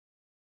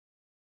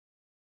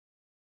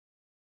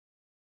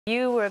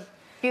You were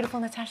beautiful,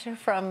 Natasha,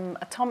 from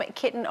Atomic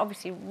Kitten,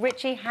 obviously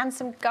Ritchie,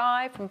 handsome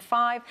guy from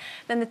 5.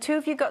 Then the two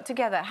of you got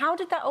together. How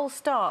did that all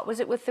start? Was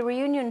it with the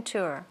reunion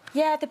tour?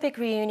 Yeah, the big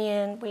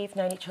reunion. We've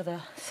known each other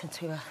since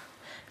we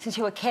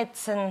were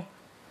kids, and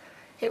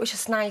it was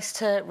just nice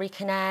to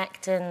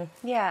reconnect. And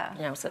yeah,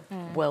 you know, it was a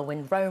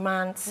whirlwind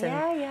romance.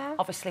 And yeah.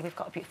 obviously, we've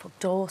got a beautiful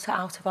daughter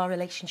out of our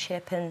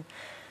relationship, and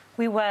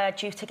we were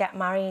due to get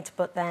married,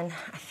 but then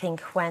I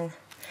think when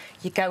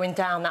you're going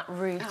down that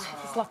route,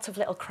 there's lots of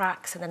little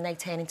cracks, and then they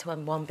turn into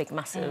one big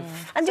massive...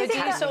 And do you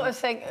think you sort of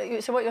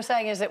think... So what you're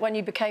saying is that when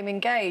you became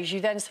engaged,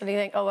 you then suddenly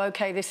think, oh,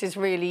 OK, this is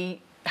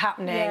really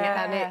happening,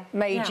 and it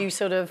made you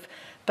sort of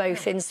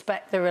both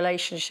inspect the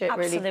relationship,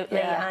 really. Absolutely,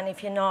 and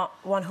if you're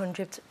not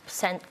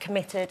 100%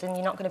 committed and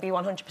you're not going to be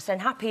 100%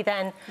 happy,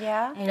 then,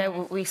 you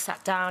know, we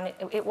sat down.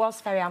 It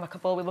was very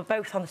amicable. We were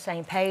both on the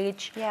same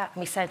page. And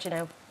we said, you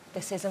know,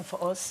 this isn't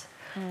for us.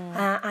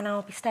 And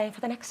I'll be staying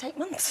for the next 8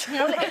 months.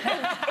 Well,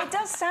 it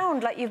does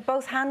sound like you've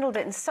both handled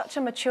it in such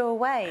a mature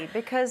way,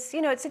 because,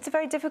 you know, it's a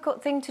very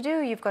difficult thing to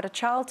do. You've got a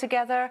child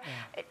together,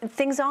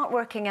 things aren't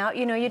working out.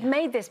 You know, you'd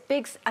made this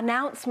big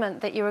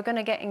announcement that you were going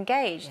to get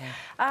engaged.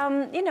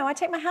 You know, I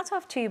take my hat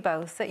off to you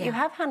both, that you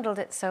have handled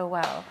it so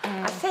well.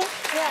 I think,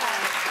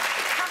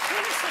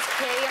 happiness is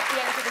key at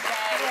the end of the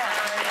day.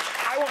 And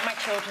I want my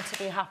children to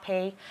be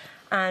happy.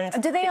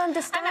 And do they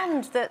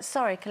understand that,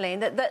 sorry, Colleen,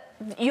 that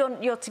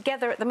you're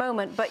together at the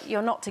moment, but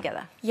you're not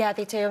together? Yeah,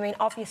 they do. I mean,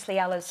 obviously,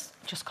 Ella's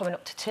just coming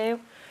up to 2,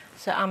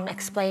 so I'm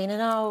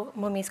explaining, oh,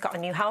 Mummy's got a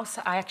new house.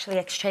 I actually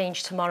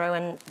exchange tomorrow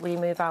and we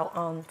move out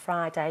on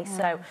Friday,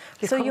 so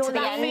we've come to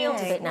the end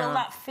of it now. Will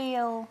that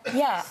feel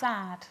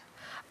sad,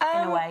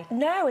 in a way?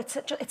 No,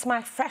 it's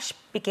my fresh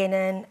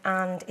beginning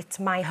and it's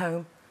my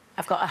home.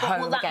 I've got a home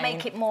again. Will that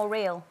make it more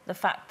real, the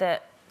fact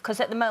that... Because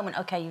at the moment,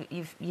 OK,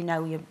 you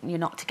know you're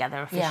not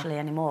together officially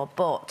anymore,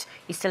 but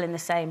you're still in the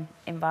same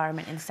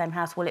environment, in the same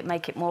house. Will it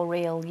make it more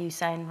real, you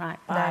saying, right,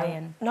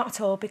 bye? No, not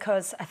at all,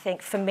 because I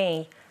think, for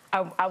me,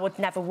 I would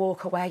never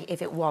walk away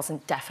if it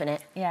wasn't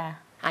definite. Yeah.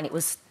 And it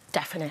was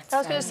definite. I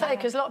was going to say,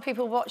 because a lot of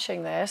people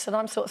watching this, and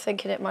I'm sort of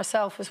thinking it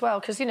myself as well,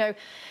 because, you know,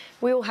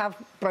 we all have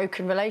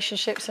broken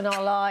relationships in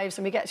our lives,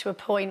 and we get to a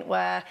point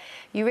where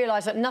you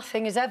realise that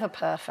nothing is ever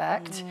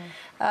perfect.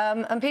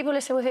 And people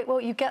listen with it,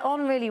 well, you get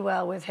on really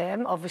well with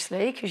him,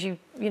 obviously, because you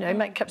know,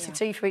 make cups of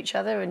tea for each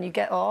other and you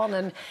get on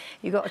and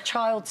you've got a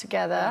child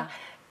together.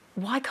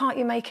 Why can't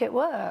you make it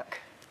work?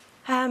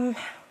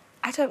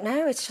 I don't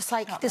know. It's just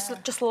like there's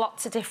just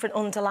lots of different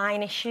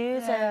underlying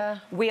issues. And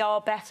we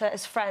are better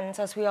as friends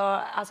as we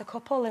are as a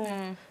couple.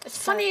 And it's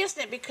funny,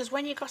 isn't it? Because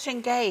when you got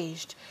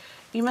engaged,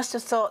 you must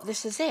have thought,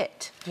 this is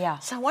it. Yeah.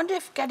 So I wonder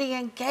if getting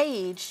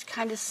engaged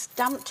kind of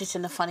stamped it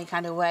in a funny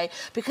kind of way,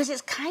 because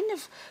it's kind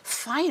of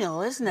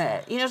final, isn't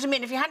it? You know what I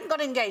mean? If you hadn't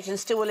got engaged and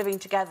still were living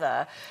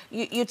together,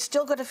 you'd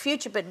still got a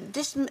future, but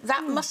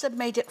that must have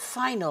made it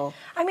final.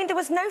 I mean, there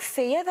was no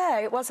fear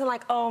there. It wasn't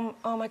like, oh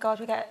my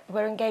God,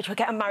 we're engaged, we're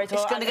getting married.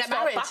 It's going to get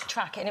married.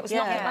 Backtracking. It was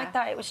nothing like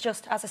that. It was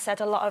just, as I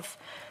said, a lot of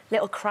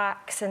little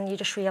cracks, and you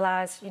just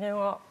realise, you know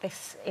what,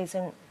 this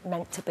isn't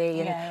meant to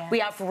be. And we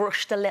have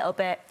rushed a little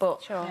bit,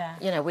 but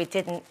you know, we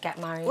didn't get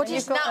married. What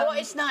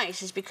is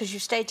nice is because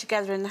you've stayed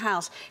together in the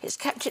house, it's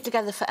kept it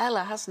together for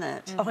Ella, hasn't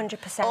it?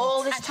 100%.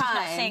 All this and time.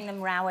 Not seeing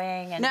them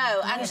rowing. And,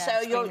 no, and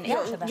so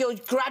you're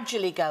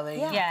gradually going.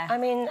 Yeah. I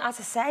mean, as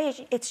I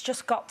say, it's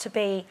just got to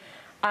be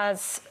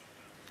as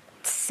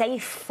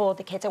safe for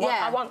the kids.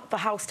 I want the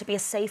house to be a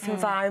safe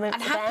environment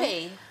and for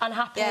happy. them. And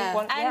happy.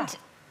 And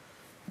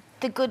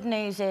the good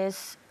news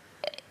is,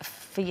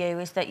 for you,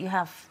 is that you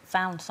have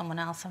found someone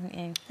else, haven't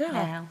you?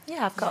 Now?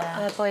 Yeah, I've got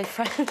a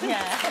boyfriend. It's been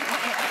nice,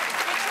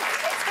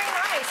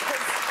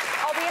 because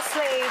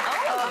obviously...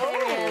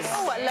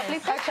 Oh, what a lovely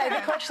picture. OK,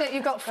 the question is,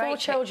 you've got 4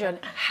 children.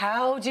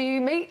 How do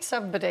you meet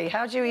somebody?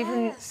 How do you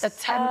even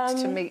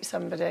attempt to meet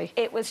somebody?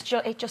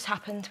 It just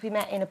happened. We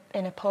met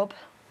in a pub.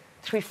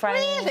 3 friends.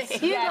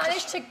 Really? You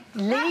managed to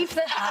leave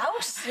the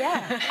house?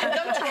 Yeah.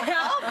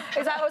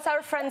 It was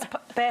our friend's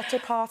birthday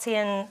party,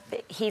 and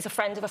he's a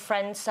friend of a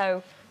friend,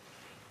 so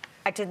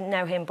I didn't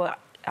know him, but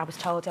I was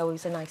told, oh,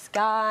 he's a nice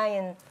guy,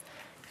 and,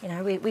 you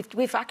know,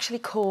 we've actually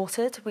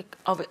courted.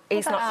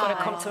 He's not going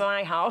to come to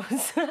my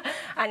house.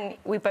 And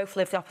we both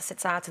live the opposite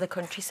sides of the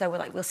country, so we're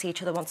like, we'll see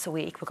each other once a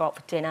week. We'll go out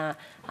for dinner.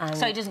 And...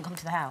 So he doesn't come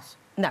to the house?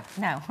 No.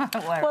 No.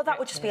 Well, that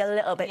would just be a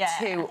little bit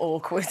too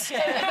awkward.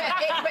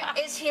 But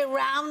is he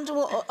around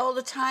all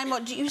the time, or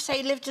do you say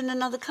he lived in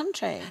another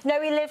country?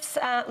 No, he lives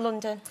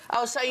London.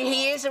 Oh, so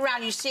he is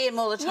around. You see him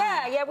all the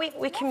time. Yeah.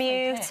 We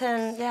commute,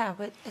 and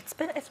it's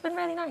been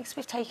really nice.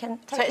 We've taken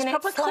so it's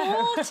proper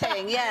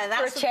courting.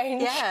 That's for a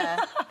change. Yeah.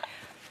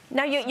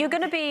 Now, you're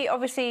going to be,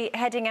 obviously,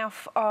 heading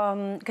off,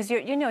 because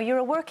you're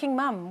a working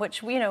mum,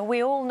 which, you know,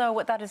 we all know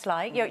what that is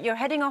like. You're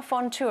heading off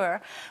on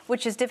tour,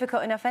 which is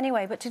difficult enough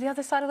anyway, but to the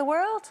other side of the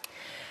world?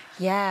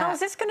 Yeah. How's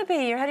this going to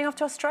be? You're heading off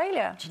to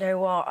Australia. Do you know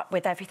what?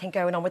 With everything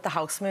going on with the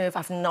house move,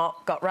 I've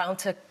not got round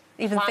to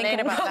even thinking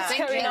about that.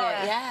 Going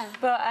on. Yeah.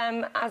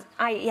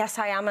 But yes,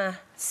 I am a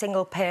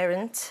single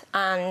parent,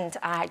 and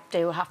I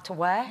do have to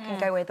work and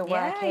go where the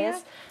work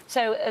is.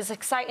 So as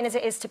exciting as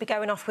it is to be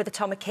going off with a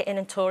Tom and Kitten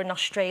and touring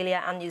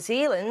Australia and New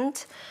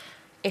Zealand,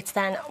 it's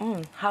then,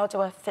 how do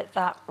I fit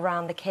that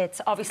around the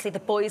kids? Obviously, the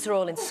boys are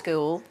all in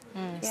school,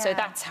 so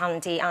that's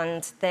handy,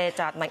 and their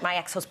dad, like my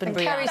ex-husband,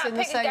 And Kerry's in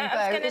the same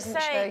boat,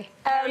 isn't she?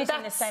 Kerry's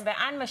in the same boat,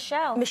 and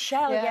Michelle.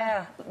 Michelle,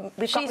 yeah.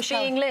 She's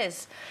being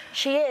Liz.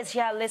 She is,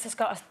 yeah. Liz has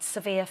got a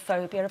severe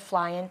phobia of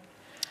flying.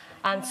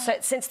 And so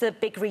since the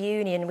big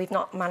reunion, we've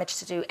not managed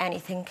to do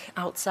anything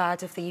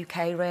outside of the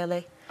UK,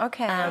 really.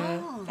 OK.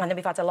 And then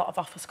we've had a lot of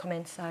offers come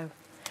in, so...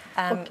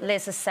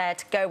 Liz has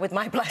said, go with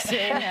my blessing.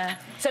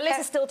 So Liz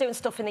is still doing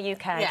stuff in the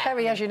UK. Yeah.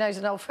 Kerry, as you know, is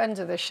an old friend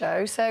of the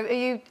show. So are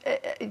you,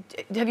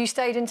 have you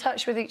stayed in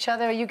touch with each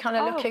other? Are you kind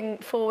of looking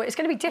forward? It's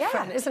going to be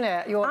different, isn't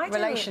it, your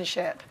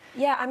relationship?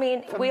 Yeah, I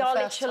mean, we are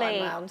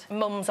literally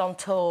mums on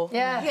tour.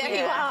 Yeah. Yeah,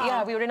 you are.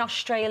 Yeah, we were in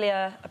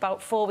Australia about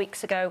 4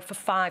 weeks ago for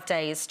 5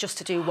 days just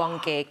to do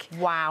one gig.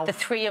 Wow. The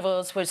three of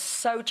us were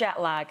so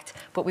jet-lagged,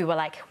 but we were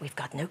like, we've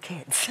got no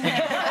kids. So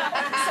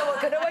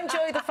we're going to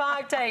enjoy the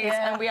 5 days,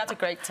 and we had a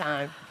great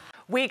time.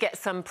 We get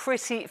some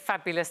pretty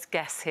fabulous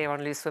guests here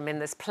on Loose Women.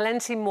 There's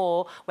plenty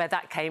more where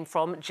that came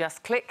from.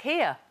 Just click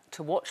here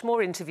to watch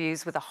more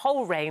interviews with a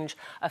whole range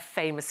of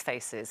famous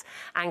faces.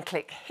 And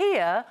click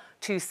here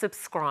to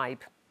subscribe.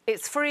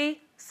 It's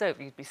free, so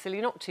you'd be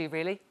silly not to,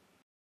 really.